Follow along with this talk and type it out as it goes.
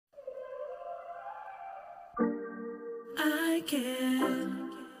I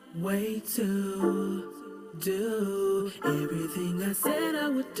can't wait to do everything I said I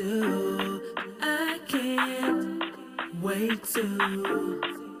would do. I can't wait to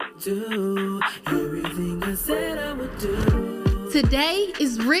do everything I said I would do. Today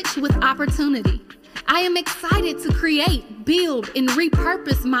is rich with opportunity. I am excited to create, build, and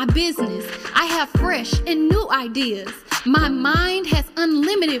repurpose my business. I have fresh and new ideas. My mind has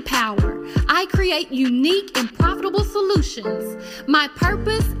unlimited power. I create unique and profitable solutions. My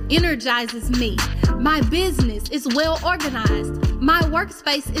purpose energizes me. My business is well organized. My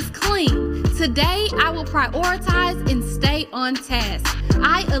workspace is clean. Today, I will prioritize and stay on task.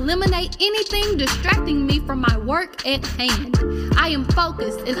 I eliminate anything distracting me from my work at hand. I am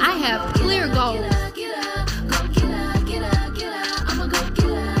focused and I have clear goals.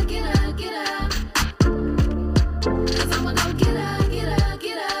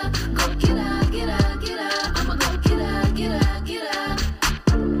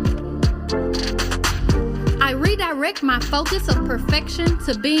 I redirect my focus of perfection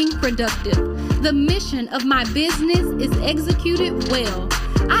to being productive. The mission of my business is executed well.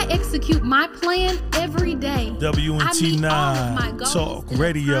 I execute my plan every day. WNT9 Talk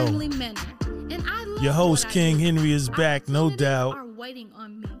Radio. Your host, King Henry, is back, no doubt,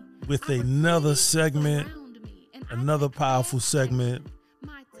 with another segment, another powerful segment.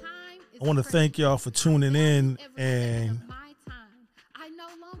 I want to thank y'all for tuning in and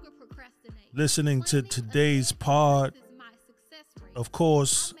listening to today's pod. Of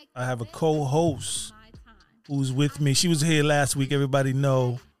course, I have a co-host who's with me. She was here last week, everybody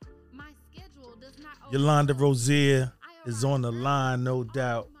know. Yolanda Rozier is on the line, no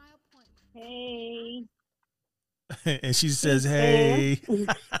doubt. Hey. And she says, hey.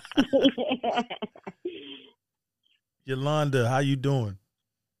 Yolanda, how you doing?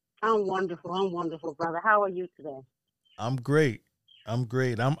 I'm wonderful, brother. How are you today? I'm great. I'm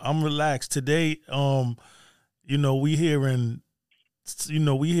relaxed. Today, we here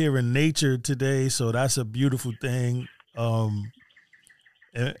in nature today, so that's a beautiful thing. And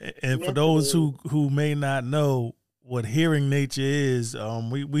for those who may not know what hearing nature is,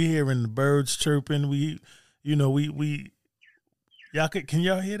 we hearing the birds chirping. Can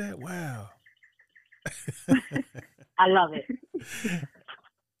y'all hear that? Wow. I love it.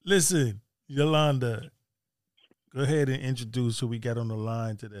 Listen, Yolanda, go ahead and introduce who we got on the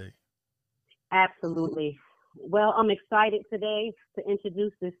line today. Absolutely. Well, I'm excited today to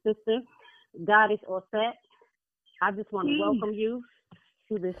introduce this sister, Goddess Osset. I just want to welcome you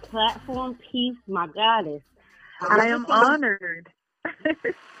to this platform. Peace, my goddess. I am honored.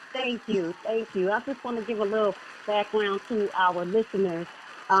 Thank you. I just want to give a little background to our listeners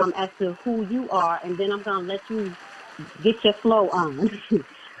as to who you are, and then I'm going to let you get your flow on.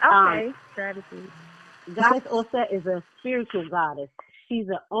 Okay, strategy. Goddess Osset is a spiritual goddess. She's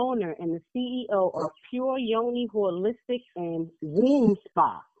the owner and the CEO of Pure Yoni Holistic and Womb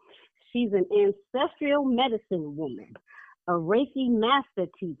Spa. She's an ancestral medicine woman, a Reiki master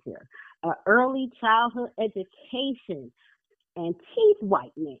teacher, an early childhood education, and teeth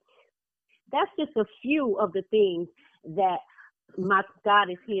whitening. That's just a few of the things that my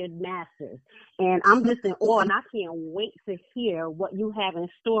goddess here masters. And I'm just in awe, and I can't wait to hear what you have in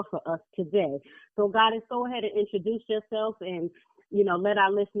store for us today. So, goddess, go ahead and introduce yourself and, let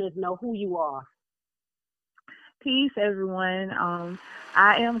our listeners know who you are. Peace, everyone.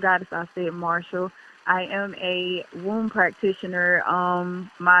 I am Goddess Osset Marshall. I am a womb practitioner.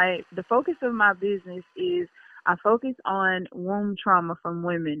 The focus of my business is I focus on womb trauma from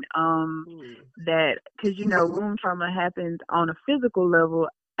women. Because womb trauma happens on a physical level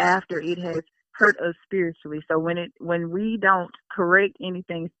after it has hurt us spiritually. So when we don't correct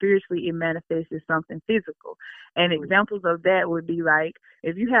anything spiritually, it manifests as something physical. And examples of that would be like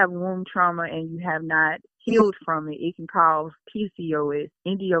if you have womb trauma and you have not healed from it, it can cause PCOS,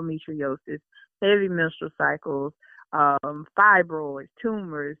 endometriosis, heavy menstrual cycles, fibroids,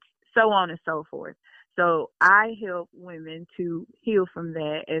 tumors, so on and so forth. So I help women to heal from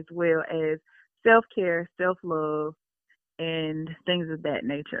that, as well as self-care, self-love, and things of that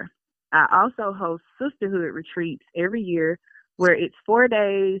nature. I also host sisterhood retreats every year where it's 4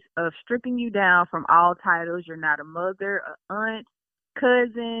 days of stripping you down from all titles. You're not a mother, an aunt,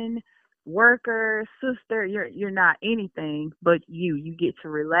 cousin, worker, sister. You're not anything but you. You get to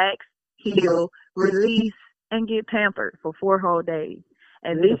relax, heal, release, and get pampered for 4 whole days.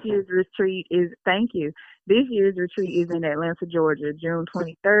 And this year's retreat is in Atlanta, Georgia, June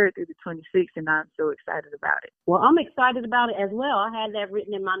 23rd through the 26th, and I'm so excited about it. Well, I'm excited about it as well. I had that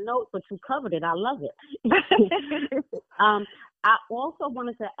written in my notes, but you covered it. I love it. I also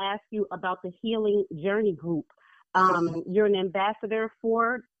wanted to ask you about the Healing Journey group You're an ambassador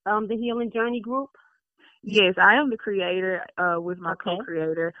for the Healing Journey group? Yes, I am the creator with my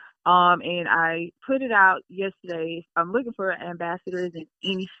co-creator. And I put it out yesterday. I'm looking for ambassadors in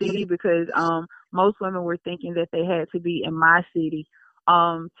any city because most women were thinking that they had to be in my city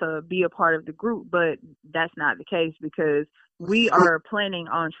to be a part of the group, but that's not the case because we are planning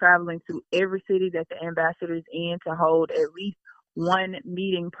on traveling to every city that the ambassador is in to hold at least one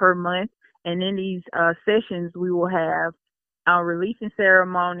meeting per month. And in these sessions, we will have releasing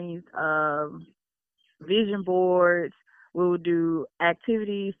ceremonies, vision boards. We will do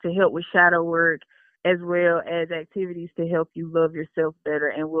activities to help with shadow work, as well as activities to help you love yourself better,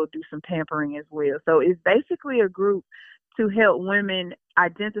 and we'll do some pampering as well. So it's basically a group to help women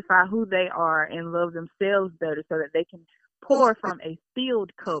identify who they are and love themselves better so that they can pour from a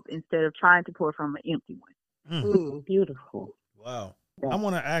filled cup instead of trying to pour from an empty one. Beautiful. Wow. I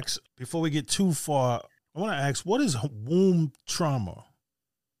want to ask, before we get too far, I want to ask, what is womb trauma?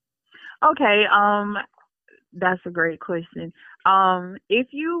 Okay, that's a great question.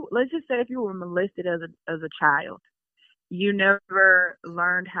 Let's just say if you were molested as a child, you never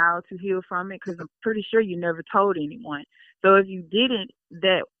learned how to heal from it because I'm pretty sure you never told anyone. So if you didn't,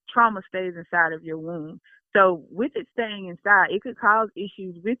 that trauma stays inside of your womb. So with it staying inside, it could cause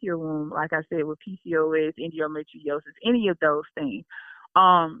issues with your womb, like I said, with PCOS, endometriosis, any of those things.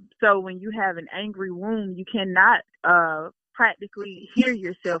 So when you have an angry womb, you cannot practically hear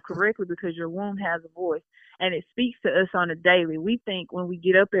yourself correctly because your womb has a voice and it speaks to us on a daily. We think when we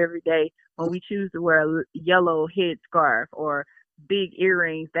get up every day, when we choose to wear a yellow headscarf or big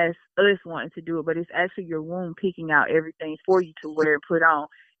earrings, that's us wanting to do it, but it's actually your womb picking out everything for you to wear and put on.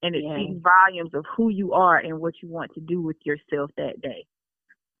 And it speaks volumes of who you are and what you want to do with yourself that day.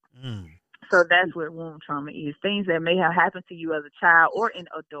 So that's what womb trauma is. Things that may have happened to you as a child or in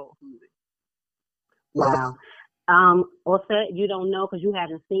adulthood. Wow. Offset, you don't know because you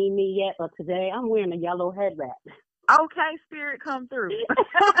haven't seen me yet, but today I'm wearing a yellow head wrap. Okay, spirit, come through.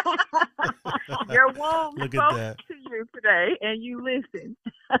 Your womb spoke to you today, and you listen.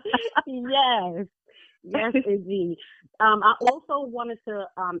 Yes, indeed. I also wanted to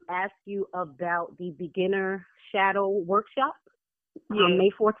ask you about the beginner shadow workshop on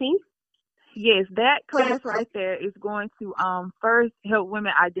May 14th. Yes, that class right there is going to first help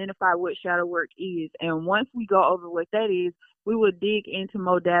women identify what shadow work is. And once we go over what that is, we will dig into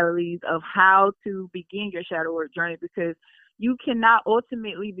modalities of how to begin your shadow work journey, because you cannot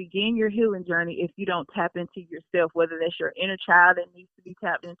ultimately begin your healing journey if you don't tap into yourself, whether that's your inner child that needs to be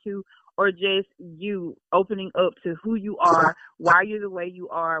tapped into or just you opening up to who you are, why you're the way you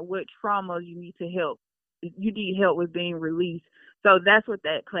are, what traumas you need help with being released. So that's what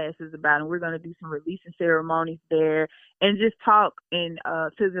that class is about, and we're going to do some releasing ceremonies there and just talk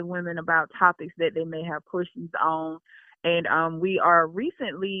to the women about topics that they may have questions on. And I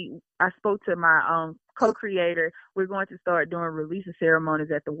spoke to my co-creator. We're going to start doing releasing ceremonies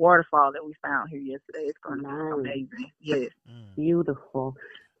at the waterfall that we found here yesterday. It's going to be amazing. Yes. Beautiful.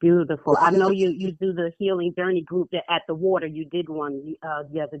 Beautiful. I know you do the Healing Journey group at the water. You did one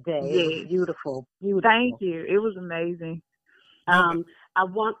the other day. Yes. Beautiful. Thank you. It was amazing. Go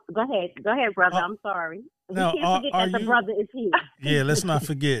ahead, brother. I'm sorry. Now, can't forget that the brother is here. Yeah, let's not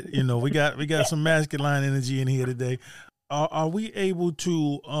forget. We got some masculine energy in here today. Are we able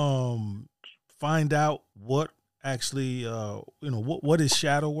to find out what actually what is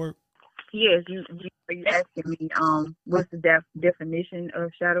shadow work? Yes, are you asking me what's the definition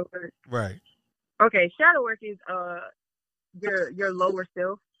of shadow work? Right. Okay, shadow work is your lower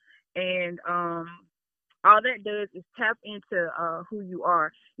self, and all that does is tap into who you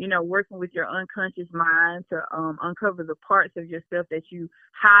are, working with your unconscious mind to uncover the parts of yourself that you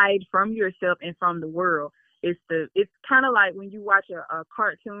hide from yourself and from the world. It's kind of like when you watch a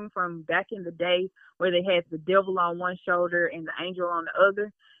cartoon from back in the day where they had the devil on one shoulder and the angel on the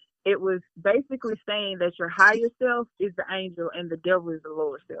other. It was basically saying that your higher self is the angel and the devil is the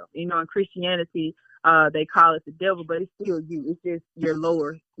lower self. In Christianity, they call it the devil, but it's still you. It's just your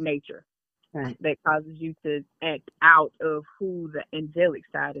lower nature. Right. That causes you to act out of who the angelic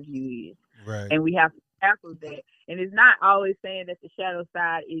side of you is. Right. And we have to tackle that. And it's not always saying that the shadow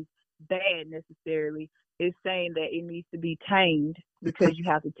side is bad necessarily. It's saying that it needs to be tamed because you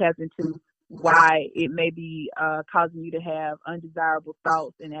have to tap into why it may be causing you to have undesirable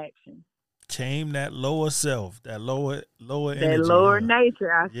thoughts and actions. Tame that lower self, that lower energy. That lower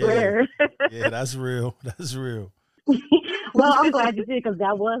nature, I swear. Yeah, that's real. That's real. Well, I'm glad you did because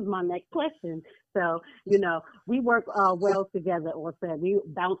that was my next question. So, we work well together, or said we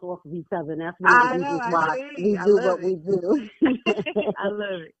bounce off of each other, and that's one of the I know, reasons I why see. we I do love what it. we do. I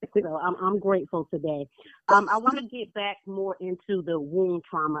love it. So I'm grateful today. I want to get back more into the wound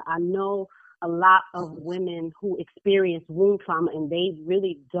trauma. I know a lot of women who experience wound trauma, and they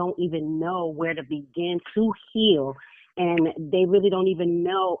really don't even know where to begin to heal, and they really don't even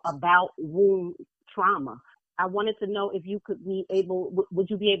know about wound trauma. I wanted to know if you could be able, would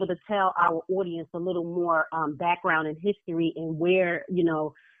you be able to tell our audience a little more background and history, and where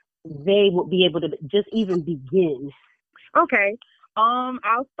they would be able to just even begin. Okay.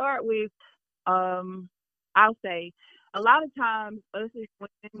 I'll start with I'll say a lot of times us as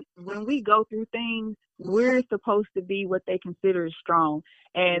women, when we go through things, we're supposed to be what they consider strong,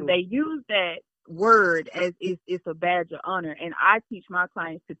 and they use that word as if it's a badge of honor. And I teach my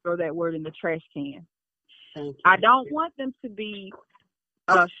clients to throw that word in the trash can. I don't want them to be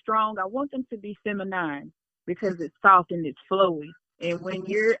strong. I want them to be feminine because it's soft and it's flowy. And when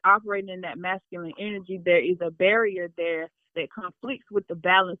you're operating in that masculine energy, there is a barrier there that conflicts with the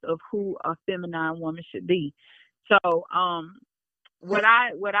balance of who a feminine woman should be. So, what I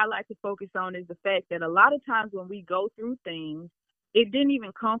like to focus on is the fact that a lot of times when we go through things, it didn't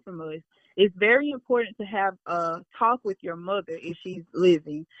even come from us. It's very important to have a talk with your mother if she's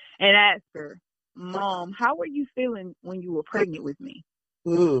living and ask her, Mom, how were you feeling when you were pregnant with me?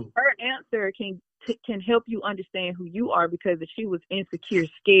 Her answer can help you understand who you are, because if she was insecure,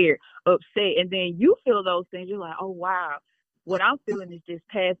 scared, upset, and then you feel those things, you're like, oh, wow, what I'm feeling is just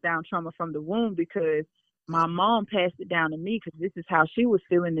passed down trauma from the womb because my mom passed it down to me because this is how she was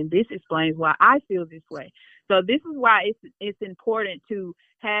feeling, and this explains why I feel this way. So this is why it's important to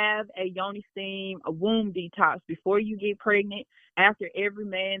have a yoni steam, a womb detox before you get pregnant, after every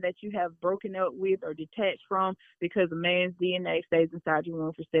man that you have broken up with or detached from, because a man's DNA stays inside your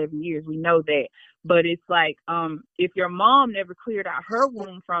womb for 7 years. We know that. But it's like if your mom never cleared out her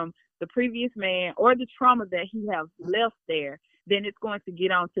womb from the previous man or the trauma that he has left there, then it's going to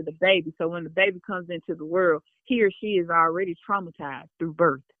get on to the baby. So when the baby comes into the world, he or she is already traumatized through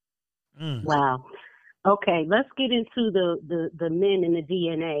birth. Wow. Okay, let's get into the men and the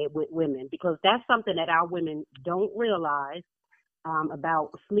DNA with women, because that's something that our women don't realize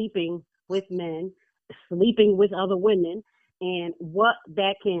about sleeping with men, sleeping with other women, and what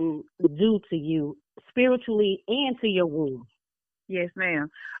that can do to you spiritually and to your womb. Yes,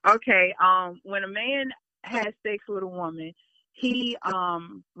 ma'am. Okay, when a man has sex with a woman, he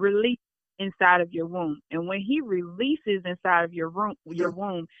releases inside of your womb. And when he releases inside of your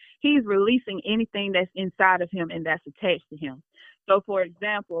womb, he's releasing anything that's inside of him and that's attached to him. So for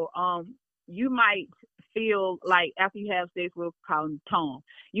example, you might feel like after you have sex, we'll call him Tom.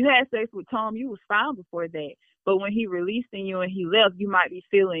 You had sex with Tom, you was fine before that. But when he released in you and he left, you might be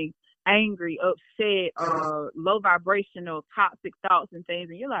feeling angry, upset, low vibrational, toxic thoughts and things.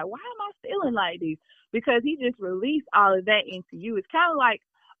 And you're like, why am I feeling like this? Because he just released all of that into you. It's kind of like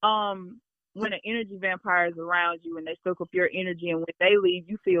when an energy vampire is around you and they soak up your energy, and when they leave,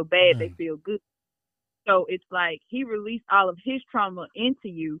 you feel bad, they feel good. So it's like he released all of his trauma into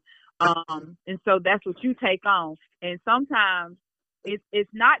you. And so that's what you take on. And sometimes it's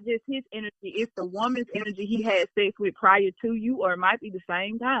not just his energy, it's the woman's energy he had sex with prior to you, or it might be the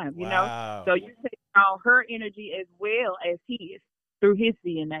same time, you know? So you take on her energy as well as his through his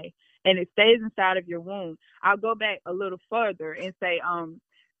DNA, and it stays inside of your womb. I'll go back a little further and say,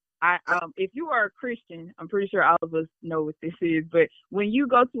 if you are a Christian, I'm pretty sure all of us know what this is, but when you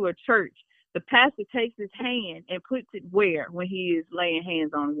go to a church, the pastor takes his hand and puts it where when he is laying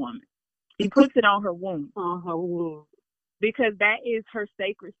hands on a woman? He puts it on her womb. On her womb. Because that is her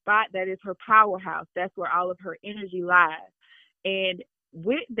sacred spot. That is her powerhouse. That's where all of her energy lies. And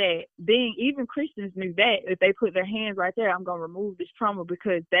with that, being even Christians knew that if they put their hands right there, I'm going to remove this trauma,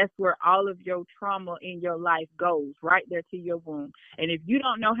 because that's where all of your trauma in your life goes, right there to your womb. And if you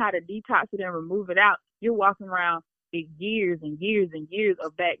don't know how to detox it and remove it out, you're walking around years and years and years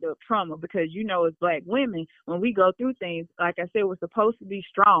of backed up trauma, because you know, as Black women, when we go through things, like I said, we're supposed to be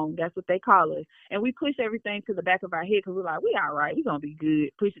strong. That's what they call us. And we push everything to the back of our head because we're like, we all right, we're going to be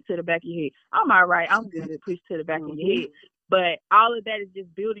good. Push it to the back of your head. I'm all right, I'm good. Push it to the back of your head. But all of that is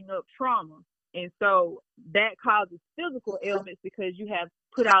just building up trauma. And so that causes physical ailments because you have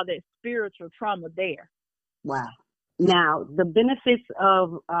put all that spiritual trauma there. Wow. Now, the benefits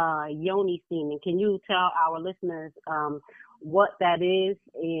of yoni steaming, can you tell our listeners what that is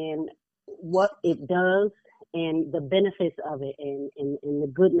and what it does and the benefits of it and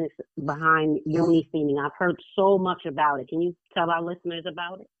the goodness behind yoni steaming? I've heard so much about it. Can you tell our listeners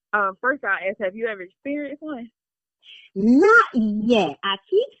about it? First, I'll ask, have you ever experienced one? Not yet. I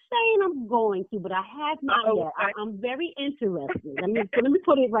keep saying I'm going to, but I have not yet. I'm very interested. Let me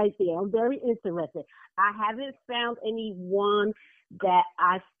put it right there. I'm very interested. I haven't found anyone that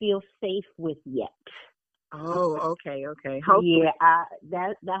I feel safe with yet. Oh, okay. Hopefully. Yeah, I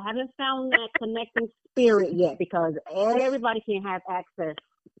haven't found that connecting spirit yet, because everybody can have access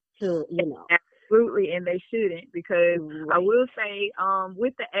to, Absolutely, and they shouldn't, because I will say,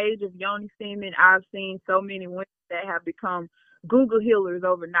 with the age of yoni semen, I've seen so many women that have become Google healers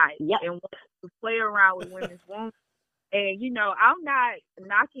overnight and want to play around with women's wombs. And, I'm not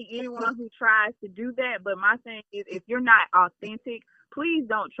knocking anyone who tries to do that, but my thing is, if you're not authentic, please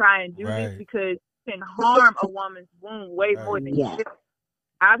don't try and do this, because you can harm a woman's womb way more than you should.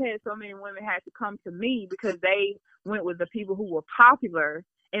 I've had so many women had to come to me because they went with the people who were popular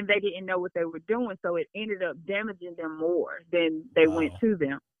and they didn't know what they were doing, so it ended up damaging them more than they went to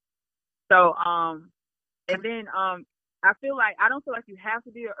them. So, and then I don't feel like you have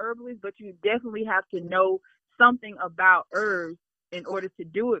to be an herbalist, but you definitely have to know something about herbs in order to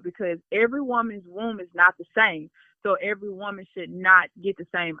do it, because every woman's womb is not the same. So every woman should not get the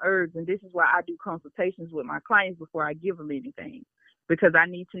same herbs. And this is why I do consultations with my clients before I give them anything, because I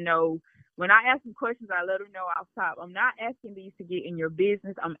need to know. When I ask them questions, I let them know off top. I'm not asking these to get in your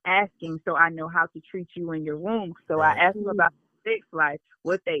business. I'm asking so I know how to treat you in your womb. So I ask them about sex life,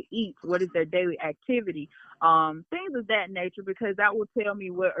 what they eat, what is their daily activity, things of that nature, because that will tell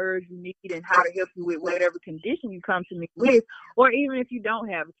me what herbs you need and how to help you with whatever condition you come to me with, or even if you don't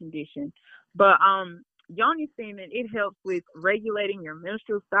have a condition. But yoni semen, it helps with regulating your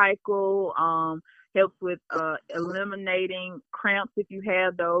menstrual cycle, helps with eliminating cramps if you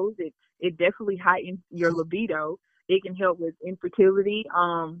have those. It definitely heightens your libido. It can help with infertility.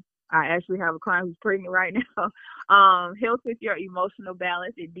 I actually have a client who's pregnant right now. Helps with your emotional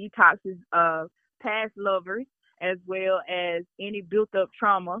balance. It detoxes past lovers as well as any built-up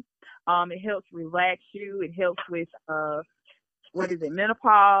trauma. It helps relax you. It helps with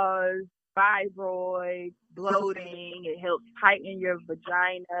menopause, fibroids, bloating. It helps tighten your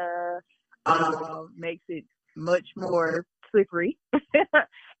vagina. Makes it much more slippery.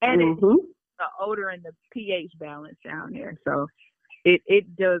 And it's the odor and the pH balance down there. So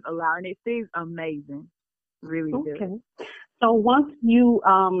it does allow, and it feels amazing. Really good. So once you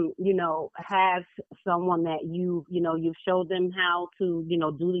have someone that you've showed them how to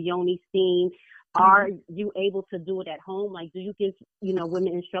do the yoni steam, are you able to do it at home? Like, do you give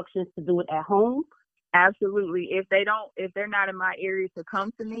women instructions to do it at home? Absolutely. If they're not in my area to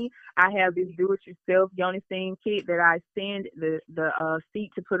come to me, I have this do-it-yourself yoni steam kit that I send the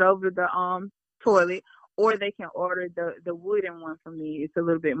seat to put over the toilet, or they can order the wooden one from me. It's a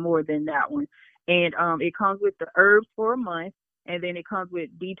little bit more than that one, and it comes with the herbs for a month, and then it comes with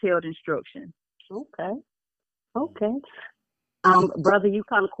detailed instructions. Okay. Brother, you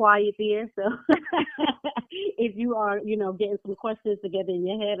kind of quiet there, so if you are, getting some questions together in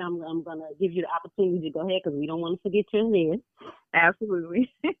your head, I'm gonna give you the opportunity to go ahead, because we don't want to forget your head.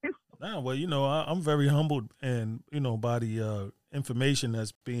 Absolutely. Well, I'm very humbled, and by the information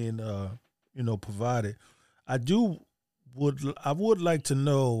that's being provided. I would like to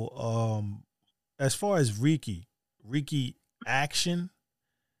know, as far as Reiki action,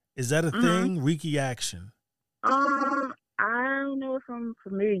 is that a thing? Reiki action. I don't know if I'm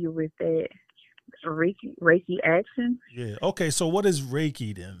familiar with that. Reiki action. Yeah. Okay. So what is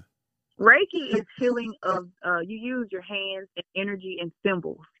Reiki then? Reiki is healing of. You use your hands and energy and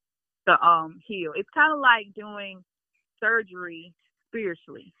symbols to heal. It's kind of like doing surgery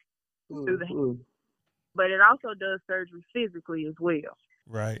spiritually through the hands, but it also does surgery physically as well.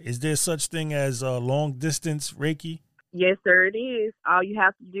 Right. Is there such thing as long distance Reiki? Yes, sir. It is. All you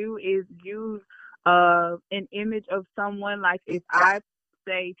have to do is use an image of someone. Like if I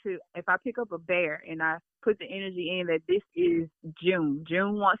pick up a bear and I put the energy in that this is June.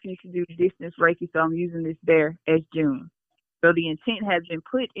 June wants me to do distance Reiki, so I'm using this bear as June. So the intent has been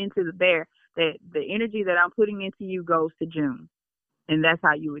put into the bear that the energy that I'm putting into you goes to June. And that's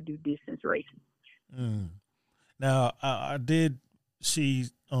how you would do distance Reiki. Now, I did see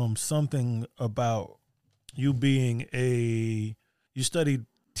something about you being you studied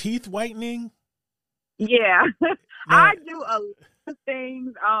teeth whitening? Yeah. I do a lot of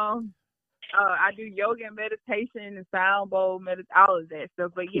things. I do yoga and meditation and sound bowl, all of that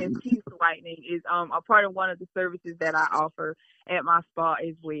stuff. But yes, teeth whitening is a part of one of the services that I offer at my spa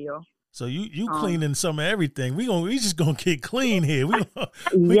as well. So you cleaning some of everything. We just gonna get clean here. We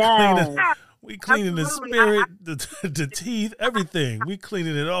cleaning the spirit, the teeth, everything. We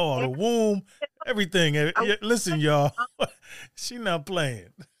cleaning it all, the womb, everything. Listen, y'all, she not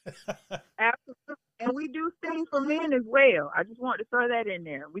playing. Absolutely. And we do steam for men as well. I just want to throw that in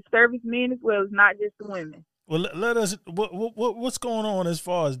there. We service men as well. It's not just the women. Well, let us. What's going on as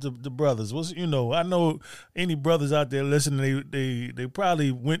far as the brothers? I know any brothers out there listening, they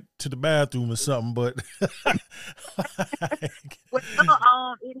probably went to the bathroom or something, but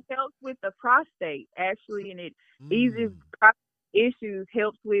well, it helps with the prostate actually, and it eases prostate issues.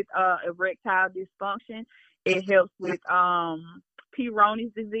 Helps with erectile dysfunction. It helps with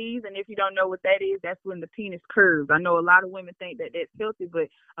Peyronie's disease, and if you don't know what that is, that's when the penis curves. I know a lot of women think that that's healthy, but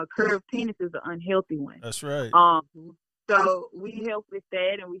a curved penis is an unhealthy one. That's right. So we help with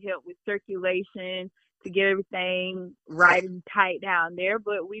that, and we help with circulation to get everything right and tight down there.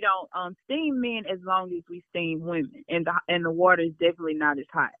 But we don't steam men as long as we steam women, and the water is definitely not as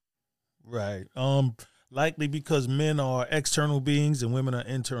hot. Right. Likely because men are external beings and women are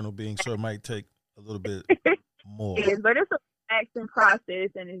internal beings, so it might take a little bit more. Yes, but it's a relaxing process,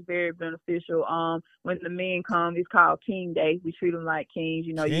 and it's very beneficial. When the men come, it's called King Day. We treat them like kings.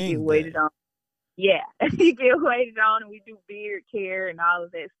 You get waited on. Yeah, you get waited on, and we do beard care and all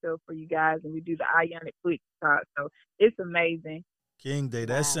of that stuff for you guys, and we do the ionic quick talk. So it's amazing. King Day,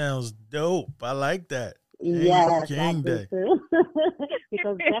 that sounds dope. I like that. Yes, King Day.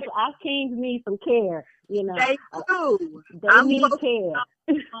 Because our kings need some care. They do. They need care.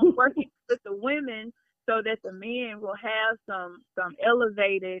 I'm working with the women so that the men will have some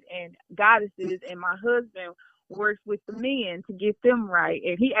elevated and goddesses, and my husband works with the men to get them right.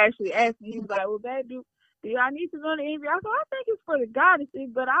 And he actually asked me, he was like, well, babe, do I need to go to interview? I said, I think it's for the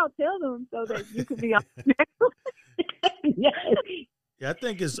goddesses, but I'll tell them so that you can be on. Yes. Yeah, I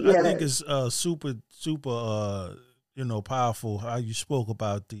think it's super powerful how you spoke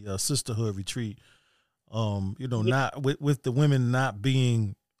about the sisterhood retreat. Not with the women not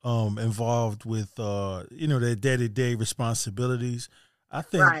being involved with their day-to-day responsibilities. I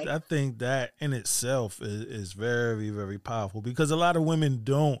think that in itself is very, very powerful, because a lot of women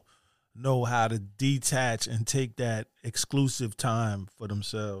don't know how to detach and take that exclusive time for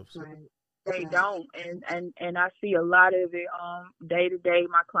themselves. Right. They don't, and I see a lot of it day to day.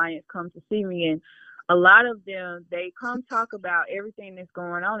 My clients come to see me, and a lot of them, they come talk about everything that's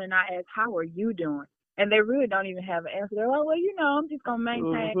going on, and I ask, how are you doing? And they really don't even have an answer. They're like, well, I'm just gonna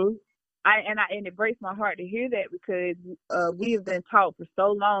maintain. Mm-hmm. And it breaks my heart to hear that, because we have been taught for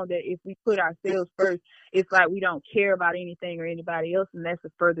so long that if we put ourselves first, it's like we don't care about anything or anybody else, and that's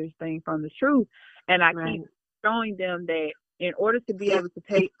the furthest thing from the truth. And I keep showing them that in order to be able to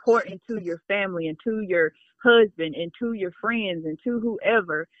pour into your family and to your husband and to your friends and to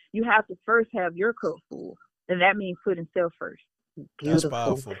whoever, you have to first have your cup full, and that means putting self first. Beautiful. That's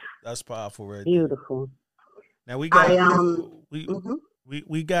powerful. That's powerful, right? Beautiful. Now we got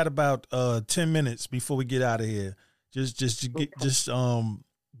we got about 10 minutes before we get out of here. Just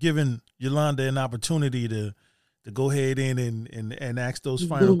giving Yolanda an opportunity to go ahead in and ask those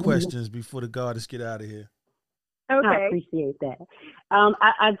final questions before the goddess get out of here. Okay. I appreciate that.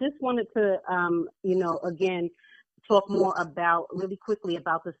 I just wanted to again talk more really quickly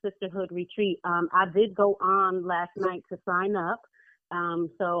about the Sisterhood Retreat. I did go on last night to sign up.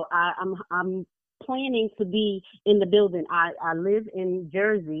 So I'm planning to be in the building. I live in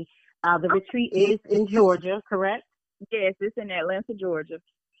Jersey. The retreat is in Georgia, correct? Yes, it's in Atlanta, Georgia.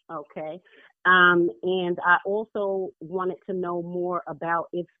 Okay. And I also wanted to know more about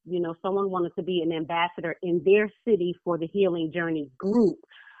if, someone wanted to be an ambassador in their city for the Healing Journey group.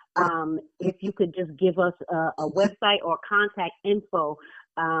 If you could just give us a website or contact info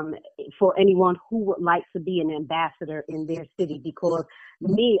for anyone who would like to be an ambassador in their city, because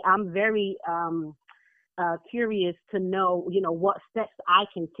I'm very curious to know, what steps I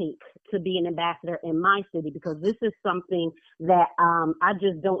can take to be an ambassador in my city, because this is something that I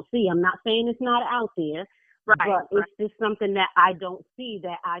just don't see. I'm not saying it's not out there, but it's just something that I don't see,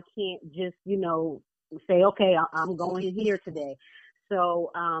 that I can't just, say, okay, I'm going here today. So,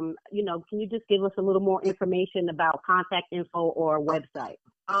 can you just give us a little more information about contact info or website?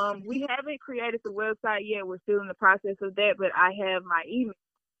 We haven't created the website yet. We're still in the process of that, but I have my email.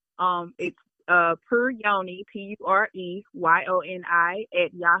 It's Puryoni, PUREYONI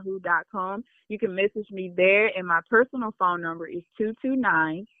 @yahoo.com. You can message me there, and my personal phone number is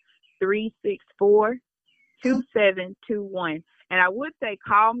 229-364-2721. And I would say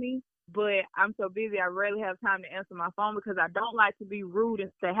call me, but I'm so busy I rarely have time to answer my phone, because I don't like to be rude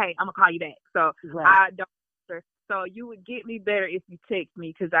and say, hey, I'm going to call you back. So I don't answer. So you would get me better if you text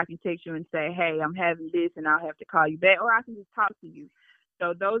me, because I can text you and say, hey, I'm having this and I'll have to call you back, or I can just talk to you.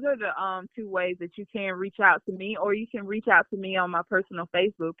 So those are the two ways that you can reach out to me, or you can reach out to me on my personal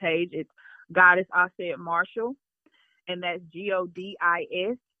Facebook page. It's Goddess Osset Marshall, and that's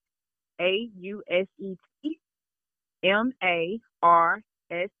GODIS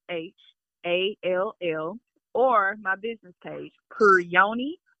AUSETMARSHALL, or my business page, Pure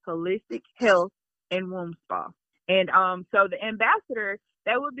Yoni Holistic Health and Womb Spa. And so the ambassador,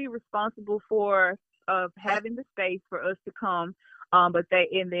 that would be responsible for having the space for us to come. And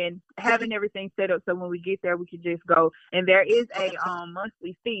then having everything set up so when we get there, we can just go. And there is a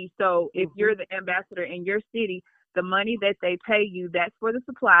monthly fee. So if you're the ambassador in your city, the money that they pay you, that's for the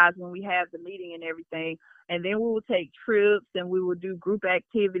supplies when we have the meeting and everything. And then we will take trips and we will do group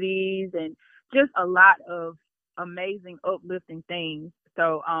activities and just a lot of amazing, uplifting things.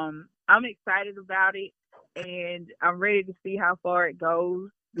 So I'm excited about it, and I'm ready to see how far it goes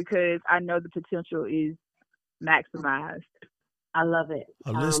because I know the potential is maximized. I love it.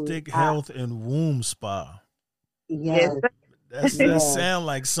 Holistic Health and Womb Spa. Yes. That sound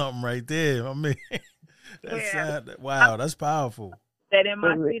like something right there. I mean, wow, that's powerful. That in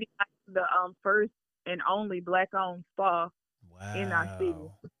my city, the first and only Black-owned spa in our city.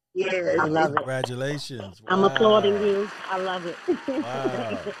 Yeah, I love it. Congratulations. Wow. I'm applauding you. I love it.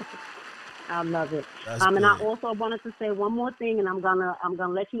 Wow. I love it. And I also wanted to say one more thing, and I'm gonna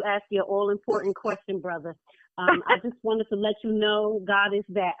let you ask your all important question, brother. I just wanted to let you know, Goddess,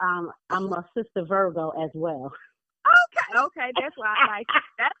 that I'm a sister Virgo as well. Okay, that's why I like it.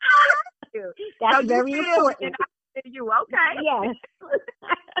 That's so very important. You okay? Yes.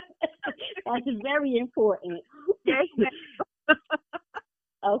 That's very important.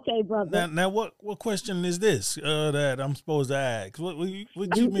 Okay, brother. Now, what question is this that I'm supposed to ask? What you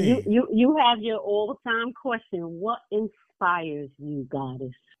mean? You have your all-time question. What inspires you,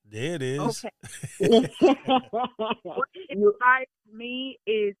 Goddess? There it is. Okay. What inspires me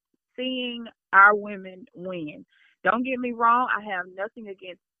is seeing our women win. Don't get me wrong. I have nothing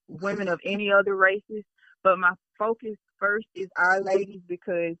against women of any other races, but my focus first is our ladies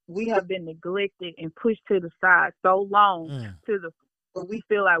because we have been neglected and pushed to the side so long but we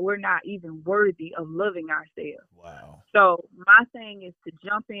feel like we're not even worthy of loving ourselves. Wow. So my thing is to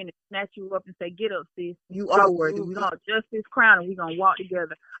jump in and snatch you up and say, get up, sis. You are worthy. We're going to adjust this crown and we're going to walk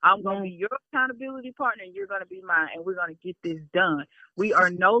together. I'm going to be your accountability partner and you're going to be mine, and we're going to get this done. We are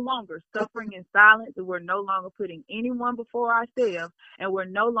no longer suffering in silence, and we're no longer putting anyone before ourselves, and we're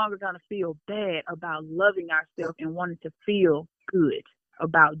no longer going to feel bad about loving ourselves and wanting to feel good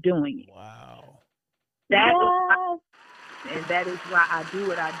about doing it. Wow. And that is why I do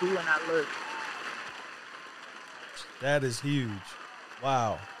what I do, and I love it. That is huge.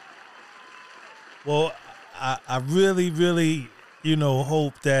 Wow. Well, I really, really,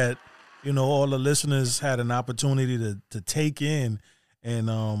 hope that, all the listeners had an opportunity to take in.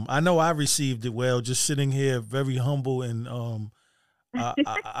 And I know I received it well, just sitting here very humble. And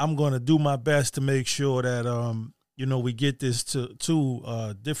I'm going to do my best to make sure that, we get this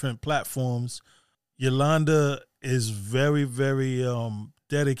to different platforms. Yolanda is very, very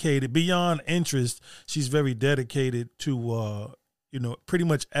dedicated. Beyond interest, she's very dedicated to, pretty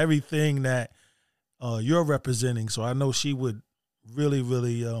much everything that you're representing. So I know she would really,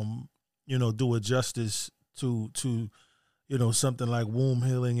 really, do a justice to something like womb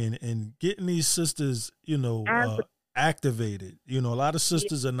healing and getting these sisters, activated. A lot of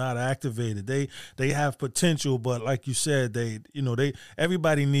sisters are not activated. They have potential, but like you said,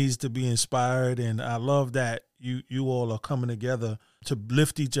 everybody needs to be inspired. And I love that you all are coming together to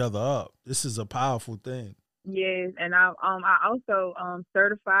lift each other up. This is a powerful thing. Yes, and I also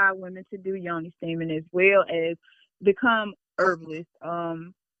certify women to do yoni steaming as well as become herbalists. I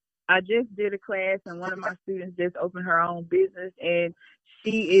just did a class, and one of my students just opened her own business, and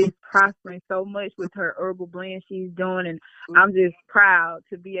she is prospering so much with her herbal blend she's doing, and I'm just proud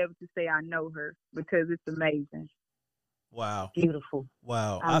to be able to say I know her because it's amazing. Wow. Beautiful.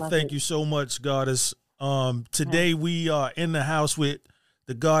 Wow. I thank you so much, Goddess. Today we are in the house with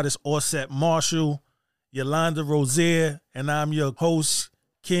the Goddess Aurset Marshall, Yolanda Rozier, and I'm your host,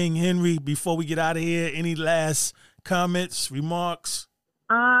 King Henry. Before we get out of here, any last comments, remarks?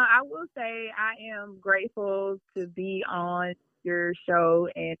 I will say I am grateful to be on your show,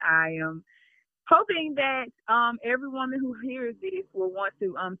 and I am hoping that every woman who hears this will want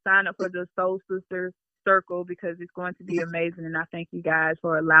to sign up for the Soul Sister Circle because it's going to be amazing, and I thank you guys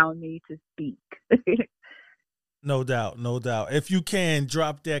for allowing me to speak. No doubt, no doubt. If you can,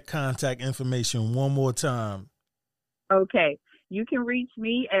 drop that contact information one more time. Okay. You can reach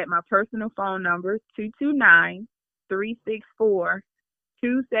me at my personal phone number,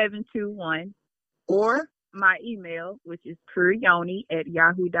 229-364-2721, or my email, which is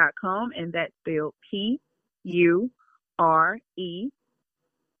pureyoni@yahoo.com, and that's spelled PUREYONI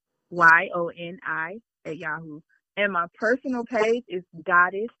 @Yahoo. And my personal page is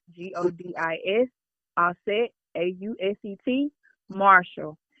Goddess, Godis, Auset, Auset,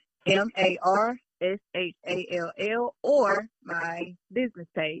 Marshall, Marshall, or my business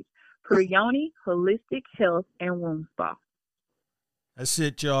page, Pure Yoni Holistic Health and Womb Spa. That's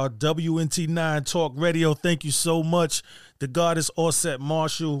it, y'all. WNT9 Talk Radio. Thank you so much. The Goddess Auset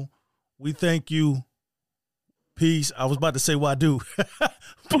Marshall. We thank you. Peace. I was about to say Wadu.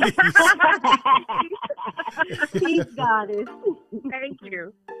 Peace. Peace, Goddess. Thank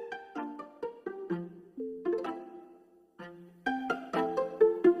you.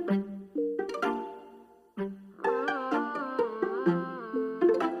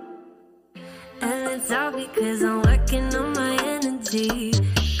 And it's all because I'm working on my energy.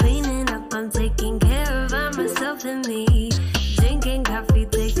 Cleaning up, I'm taking care of myself and me. Drinking coffee,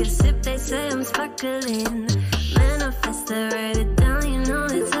 take a sip, they say I'm sparkling. Manifest, I write it down, you know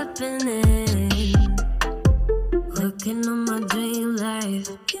it's happening. Working on my dream life.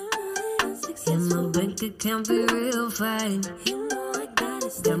 Yeah, my bank account be real fine.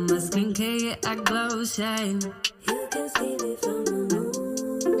 Got my skincare, yeah, I glow, shine. You can see me from the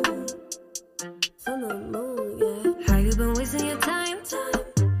moon. From the moon, yeah. How you been wasting your time?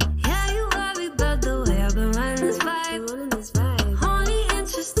 Yeah, you worry about the way I've been riding this vibe. Only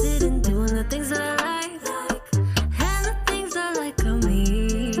interested in doing the things that I like. And the things I like on me.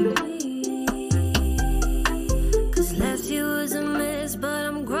 Cause last year was a mess, but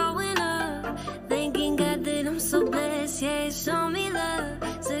I'm growing up. Thanking God that I'm so blessed, yeah, he showed me love.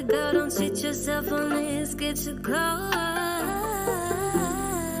 Said, girl, don't cheat yourself on this, get your glow up.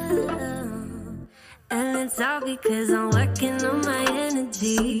 And it's all because I'm working on my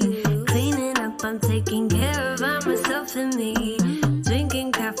energy. Cleaning up, I'm taking care of myself and me.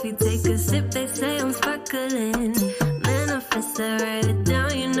 Drinking coffee, take a sip, they say I'm sparkling. Manifest, I write it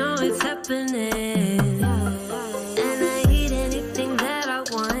down, you know it's happening. And I eat anything that I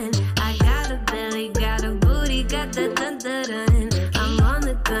want. I got a belly, got a booty, got that dun-dun-dun. I'm on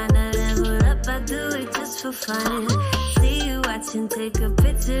the grind, I level up, I do it just for fun. See you watching, take a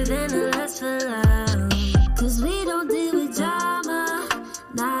picture, then I last for love. Cause we don't deal with drama.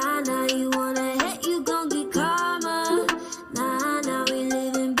 Nah, you wanna hate, you gon' get karma. Nah, we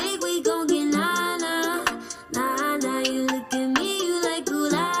living big, we gon' get nana. Nah, you look at me, you like ooh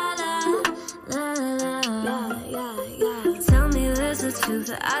la la, yeah. Tell me where's the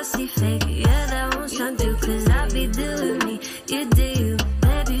truth, I see fake. Yeah, that won't shine through, cause I be doing me. You do you,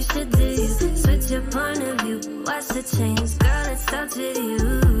 baby, you should do you. Switch your point of view, watch the change. Girl, it starts with you.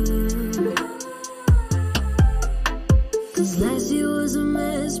 Cause last year was a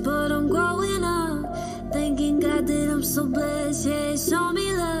mess, but I'm growing up. Thanking God that I'm so blessed, yeah, show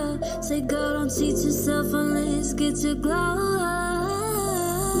me love. Say, girl, don't cheat yourself unless get your glow up.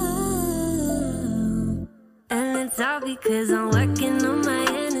 And it's all because I'm working on my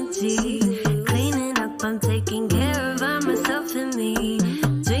energy. Cleaning up, I'm taking care of myself and me.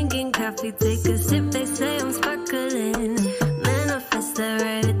 Drinking coffee, take a sip, they say I'm sparkling. Manifest, I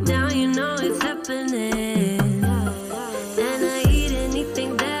write it down, you know it's happening.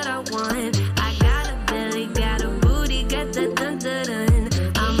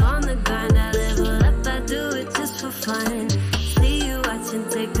 Fun. See you watching,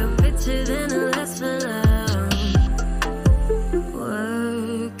 take a picture, then